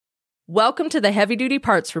Welcome to the Heavy Duty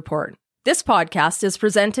Parts Report. This podcast is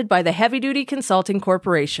presented by the Heavy Duty Consulting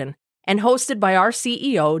Corporation and hosted by our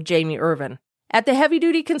CEO, Jamie Irvin. At the Heavy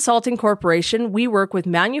Duty Consulting Corporation, we work with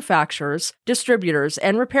manufacturers, distributors,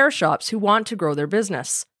 and repair shops who want to grow their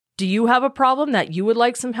business. Do you have a problem that you would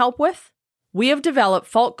like some help with? We have developed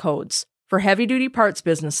fault codes for heavy-duty parts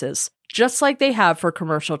businesses, just like they have for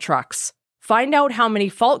commercial trucks. Find out how many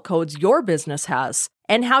fault codes your business has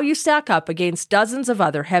and how you stack up against dozens of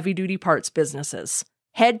other heavy-duty parts businesses.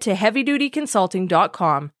 Head to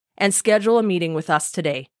heavydutyconsulting.com and schedule a meeting with us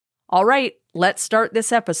today. All right, let's start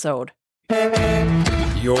this episode.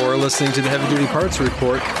 You're listening to the Heavy Duty Parts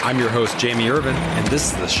Report. I'm your host, Jamie Irvin, and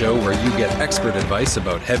this is the show where you get expert advice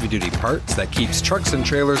about heavy-duty parts that keeps trucks and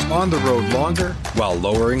trailers on the road longer while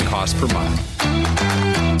lowering cost per mile.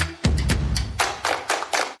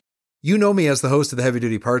 You know me as the host of the Heavy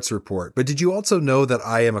Duty Parts Report, but did you also know that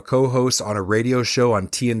I am a co-host on a radio show on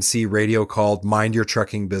TNC Radio called Mind Your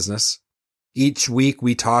Trucking Business? Each week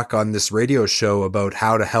we talk on this radio show about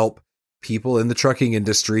how to help people in the trucking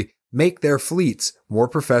industry make their fleets more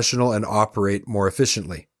professional and operate more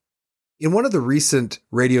efficiently. In one of the recent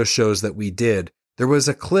radio shows that we did, there was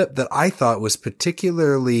a clip that I thought was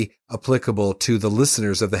particularly applicable to the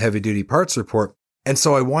listeners of the Heavy Duty Parts Report, and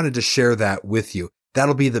so I wanted to share that with you.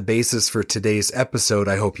 That'll be the basis for today's episode.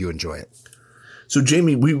 I hope you enjoy it. So,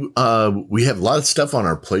 Jamie, we have a lot of stuff on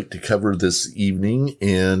our plate to cover this evening,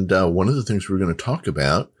 and one of the things we're going to talk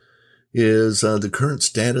about is the current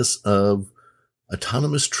status of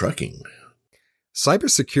autonomous trucking.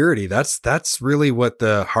 Cybersecurity, that's really what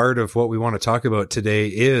the heart of what we want to talk about today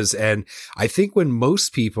is. And I think when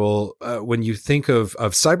most people, when you think of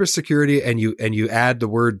cybersecurity and you add the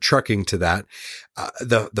word trucking to that,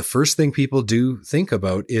 the first thing people do think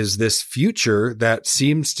about is this future that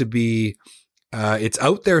seems to be, it's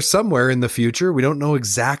out there somewhere in the future. We don't know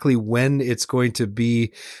exactly when it's going to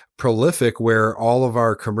be prolific where all of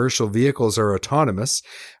our commercial vehicles are autonomous.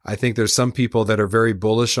 I think there's some people that are very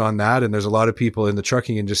bullish on that, and there's a lot of people in the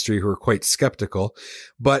trucking industry who are quite skeptical.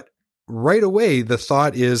 But right away, the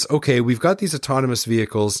thought is, okay, we've got these autonomous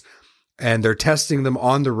vehicles and they're testing them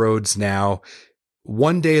on the roads now.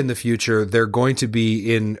 One day in the future, they're going to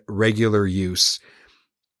be in regular use.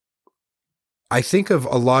 I think of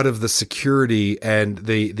a lot of the security and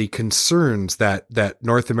the concerns that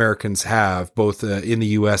North Americans have, both in the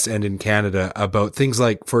US and in Canada, about things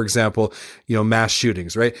like, for example, mass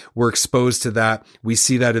shootings, right? We're exposed to that. We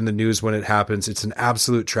see that in the news when it happens. It's an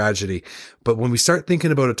absolute tragedy. But when we start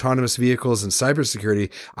thinking about autonomous vehicles and cybersecurity,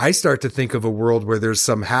 I start to think of a world where there's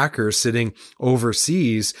some hacker sitting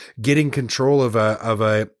overseas getting control of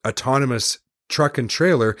a autonomous truck and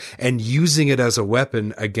trailer and using it as a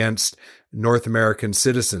weapon against North American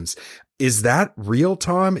citizens. Is that real,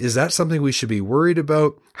 Tom? Is that something we should be worried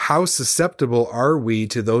about? How susceptible are we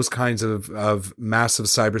to those kinds of massive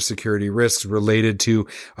cybersecurity risks related to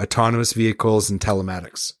autonomous vehicles and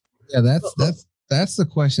telematics? Yeah, that's the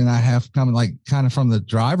question I have kind of from the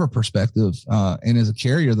driver perspective, and as a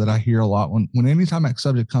carrier that I hear a lot when anytime that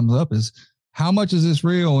subject comes up is, how much is this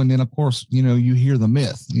real? And then, of course, you hear the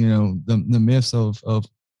myth, the myths of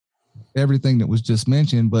everything that was just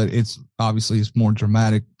mentioned, but it's more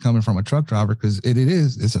dramatic coming from a truck driver because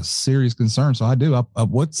it's a serious concern. So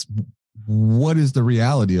what is the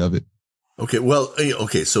reality of it?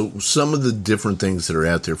 Okay. So some of the different things that are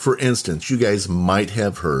out there, for instance, you guys might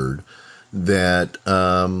have heard that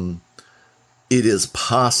it is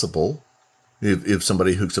possible if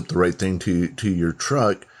somebody hooks up the right thing to your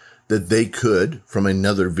truck, that they could, from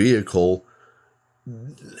another vehicle,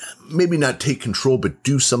 maybe not take control, but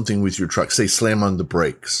do something with your truck, say slam on the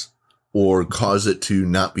brakes or cause it to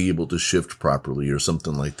not be able to shift properly or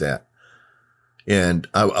something like that. And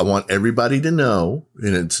I want everybody to know,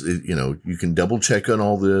 and you can double check on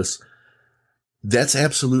all this. That's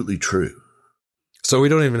absolutely true. So we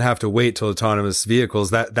don't even have to wait till autonomous vehicles.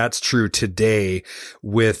 That's true today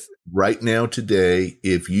with right now today.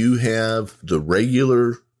 If you have the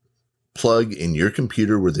regular plug in your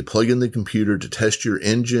computer where they plug in the computer to test your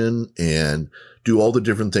engine and do all the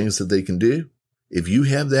different things that they can do. If you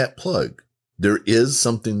have that plug, there is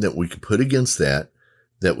something that we could put against that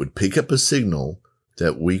would pick up a signal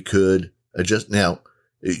that we could adjust. Now,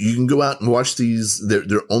 you can go out and watch these.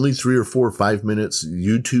 They're only 3 or 4 or 5 minutes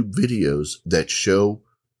YouTube videos that show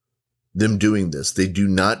them doing this. They do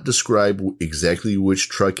not describe exactly which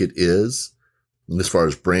truck it is as far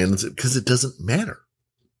as brands, because it doesn't matter.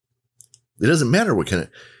 It doesn't matter what kind of,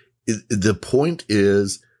 the point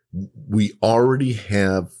is we already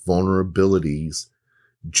have vulnerabilities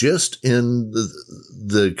just in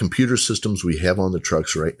the computer systems we have on the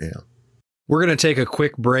trucks right now. We're going to take a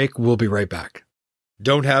quick break. We'll be right back.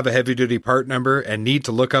 Don't have a heavy-duty part number and need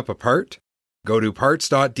to look up a part? Go to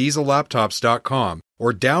parts.diesellaptops.com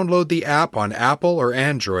or download the app on Apple or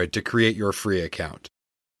Android to create your free account.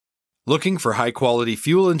 Looking for high-quality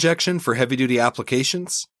fuel injection for heavy-duty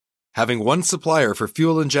applications? Having one supplier for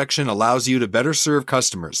fuel injection allows you to better serve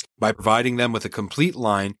customers by providing them with a complete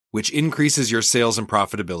line, which increases your sales and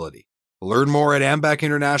profitability. Learn more at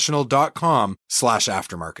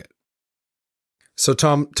ambackinternational.com/aftermarket. So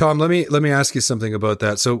Tom, let me ask you something about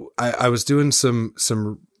that. So I was doing some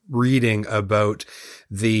reading about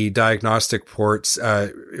the diagnostic ports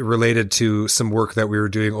related to some work that we were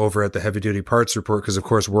doing over at the Heavy Duty Parts Report, because of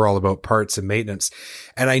course we're all about parts and maintenance.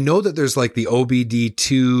 And I know that there's like the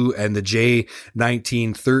OBD2 and the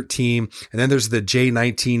J1913, and then there's the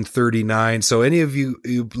J1939. So any of you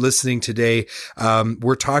listening today,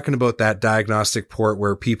 we're talking about that diagnostic port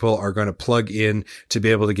where people are going to plug in to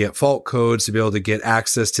be able to get fault codes, to be able to get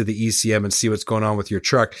access to the ECM and see what's going on with your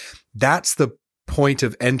truck. That's the point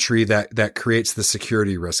of entry that creates the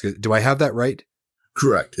security risk. Do I have that right?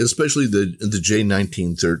 Correct. Especially the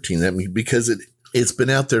J1913. I mean, because it's been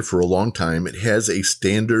out there for a long time. It has a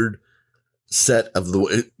standard set of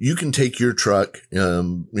you can take your truck,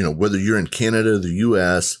 whether you're in Canada, the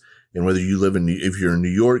US, and whether you live if you're in New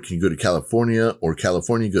York, you go to California, or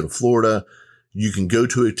California, you go to Florida, you can go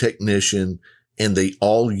to a technician and they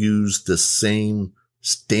all use the same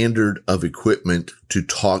standard of equipment to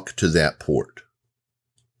talk to that port.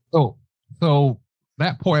 So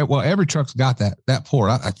that port, well, every truck's got that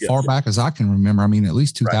port far back as I can remember. I mean, at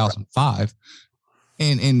least 2005. Right.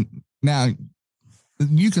 And now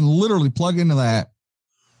you can literally plug into that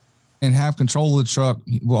and have control of the truck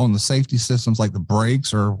on the safety systems like the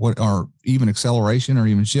brakes or even acceleration or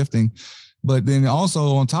even shifting. But then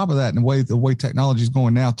also on top of that, and the way technology is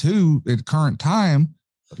going now too, at current time,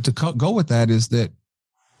 to go with that is that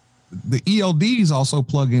the ELDs also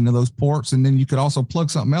plug into those ports, and then you could also plug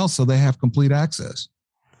something else so they have complete access.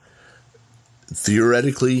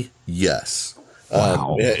 Theoretically, yes.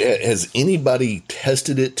 Wow. Has anybody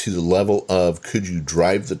tested it to the level of could you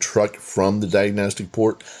drive the truck from the diagnostic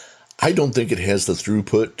port? I don't think it has the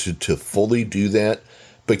throughput to fully do that,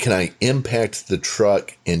 but can I impact the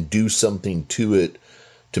truck and do something to it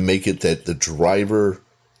to make it that the driver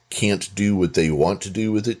can't do what they want to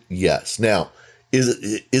do with it? Yes. Now,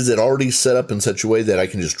 is it already set up in such a way that I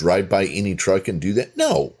can just drive by any truck and do that?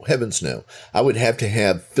 No, heavens no. I would have to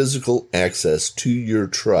have physical access to your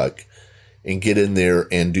truck and get in there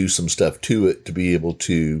and do some stuff to it to be able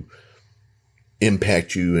to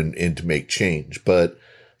impact you and to make change. But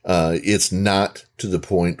it's not to the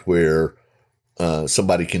point where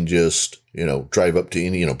somebody can just, drive up to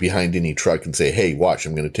any, behind any truck and say, hey, watch,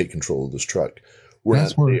 I'm going to take control of this truck.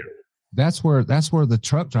 That's where the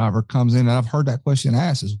truck driver comes in. And I've heard that question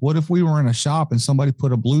asked is, what if we were in a shop and somebody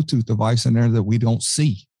put a Bluetooth device in there that we don't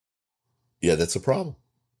see? Yeah, that's a problem.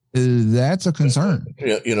 That's a concern.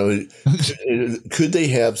 Could they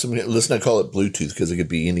have some, let's not call it Bluetooth because it could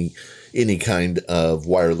be any kind of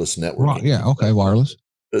wireless network. Right, yeah. Okay. Wireless.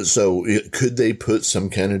 So could they put some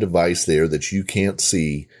kind of device there that you can't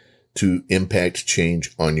see to impact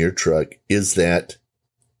change on your truck? Is that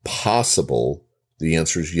possible? The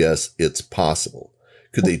answer is yes, it's possible.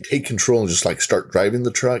 Could they take control and just start driving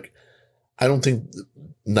the truck? I don't think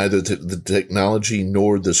neither the technology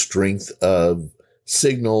nor the strength of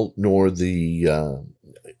signal nor the,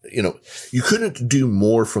 you couldn't do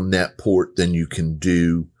more from that port than you can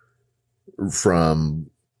do from,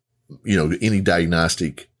 any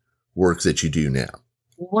diagnostic work that you do now.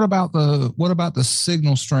 What about the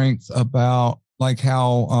signal strength about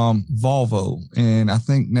how Volvo, and I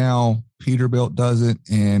think now Peterbilt does it,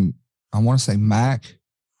 and I want to say Mack,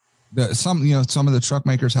 some of the truck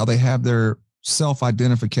makers, how they have their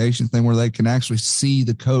self-identification thing where they can actually see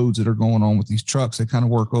the codes that are going on with these trucks. They kind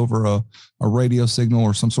of work over a radio signal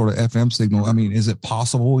or some sort of FM signal. I mean, is it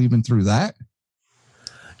possible even through that?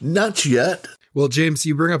 Not yet. Well, James,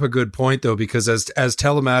 you bring up a good point, though, because as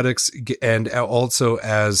telematics and also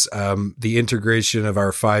as the integration of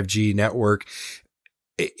our 5G network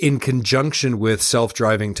in conjunction with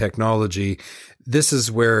self-driving technology, this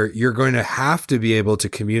is where you're going to have to be able to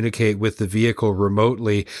communicate with the vehicle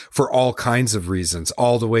remotely for all kinds of reasons,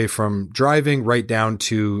 all the way from driving right down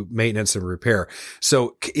to maintenance and repair.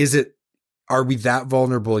 So are we that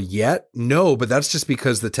vulnerable yet? No, but that's just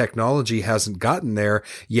because the technology hasn't gotten there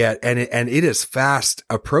yet. And it is fast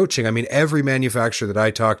approaching. I mean, every manufacturer that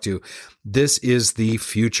I talk to, this is the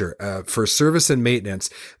future. For service and maintenance,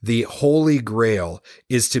 the holy grail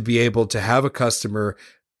is to be able to have a customer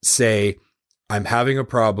say, I'm having a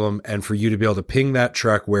problem, and for you to be able to ping that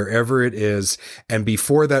truck wherever it is. And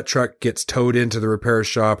before that truck gets towed into the repair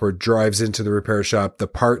shop or drives into the repair shop, the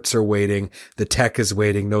parts are waiting. The tech is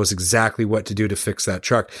waiting, knows exactly what to do to fix that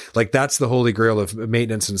truck. Like, that's the holy grail of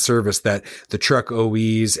maintenance and service that the truck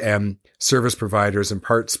OEs and service providers and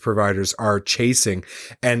parts providers are chasing.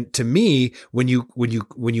 And to me, when you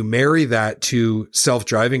marry that to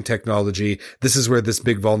self-driving technology, this is where this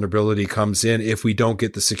big vulnerability comes in if we don't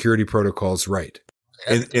get the security protocols right.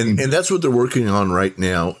 And that's what they're working on right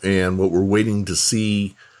now. And what we're waiting to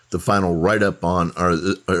see the final write-up on are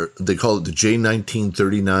they call it the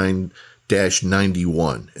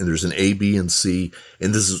J1939-91. And there's an A, B, and C.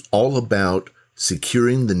 And this is all about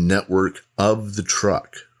securing the network of the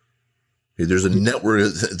truck. Okay, there's a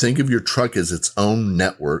network. Think of your truck as its own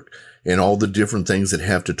network and all the different things that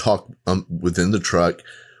have to talk within the truck.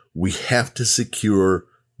 We have to secure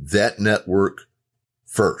that network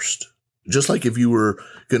first. Just like if you were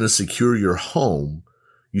going to secure your home,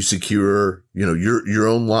 you secure, your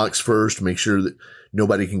own locks first, make sure that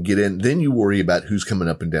nobody can get in. Then you worry about who's coming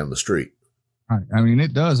up and down the street. Right. I mean,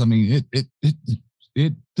 it does. I mean,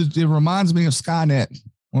 it reminds me of Skynet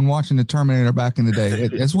when watching the Terminator back in the day.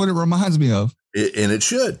 That's what it reminds me of. And it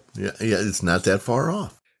should. Yeah, it's not that far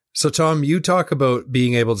off. So, Tom, you talk about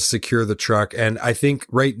being able to secure the truck. And I think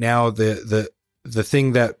right now, the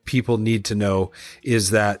thing that people need to know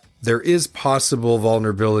is that there is possible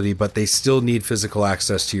vulnerability, but they still need physical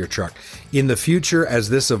access to your truck. In the future, as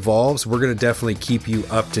this evolves, we're going to definitely keep you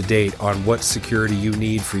up to date on what security you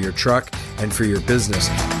need for your truck and for your business.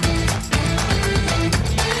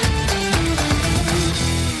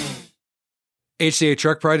 HDA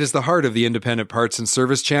Truck Pride is the heart of the independent parts and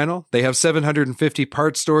service channel. They have 750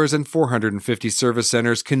 parts stores and 450 service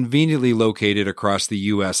centers conveniently located across the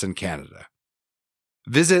U.S. and Canada.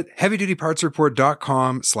 Visit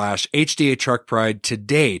heavydutypartsreport.com/HDA Truck Pride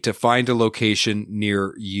today to find a location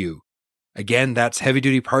near you. Again, that's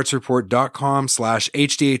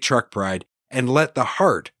heavydutypartsreport.com/HDA Truck Pride, and let the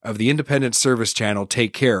heart of the independent service channel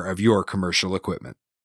take care of your commercial equipment.